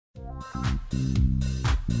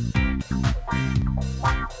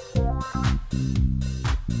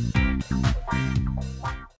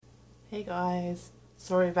Hey guys,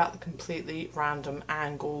 sorry about the completely random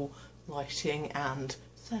angle, lighting and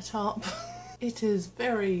setup. It is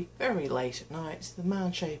very, very late at night. The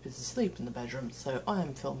man shape is asleep in the bedroom, so I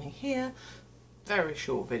am filming here. Very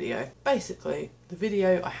short video. Basically, the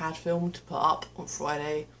video I had filmed to put up on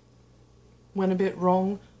Friday went a bit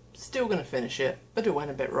wrong. Still gonna finish it, but it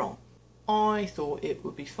went a bit wrong. I thought it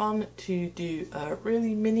would be fun to do a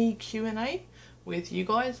really mini Q&A with you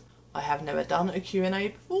guys. I have never done a Q&A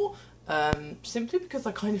before, simply because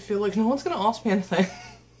I kind of feel like no one's going to ask me anything.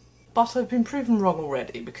 But I've been proven wrong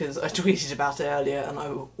already because I tweeted about it earlier and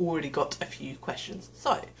I already got a few questions.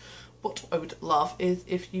 So, what I would love is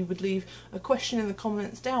if you would leave a question in the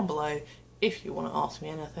comments down below if you want to ask me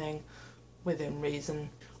anything within reason.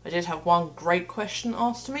 I did have one great question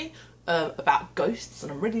asked to me about ghosts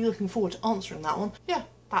and I'm really looking forward to answering that one. Yeah,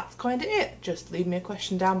 that's kind of it. Just leave me a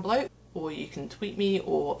question down below. Or you can tweet me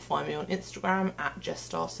or find me on Instagram at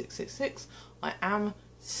Jess I 666. I am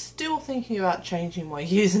still thinking about changing my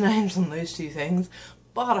usernames on those two things,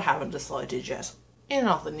 but I haven't decided yet. In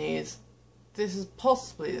other news, this is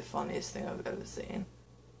possibly the funniest thing I've ever seen.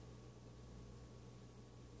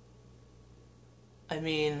 I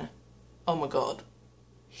mean, oh my god,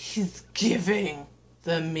 he's giving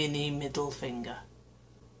the mini middle finger.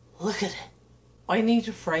 Look at it. I need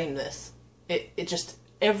to frame this. It just...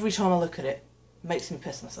 every time I look at it, makes me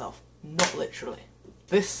piss myself. Not literally.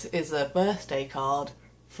 This is a birthday card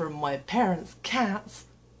from my parents' cats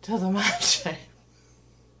to the man shape.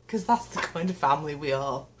 Because that's the kind of family we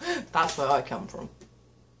are. That's where I come from.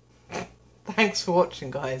 Thanks for watching,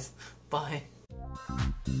 guys. Bye.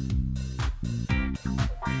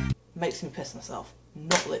 Makes me piss myself.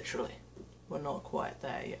 Not literally. We're not quite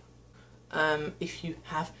there yet. If you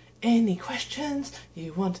have any questions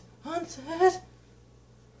you want answered,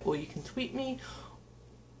 or you can tweet me,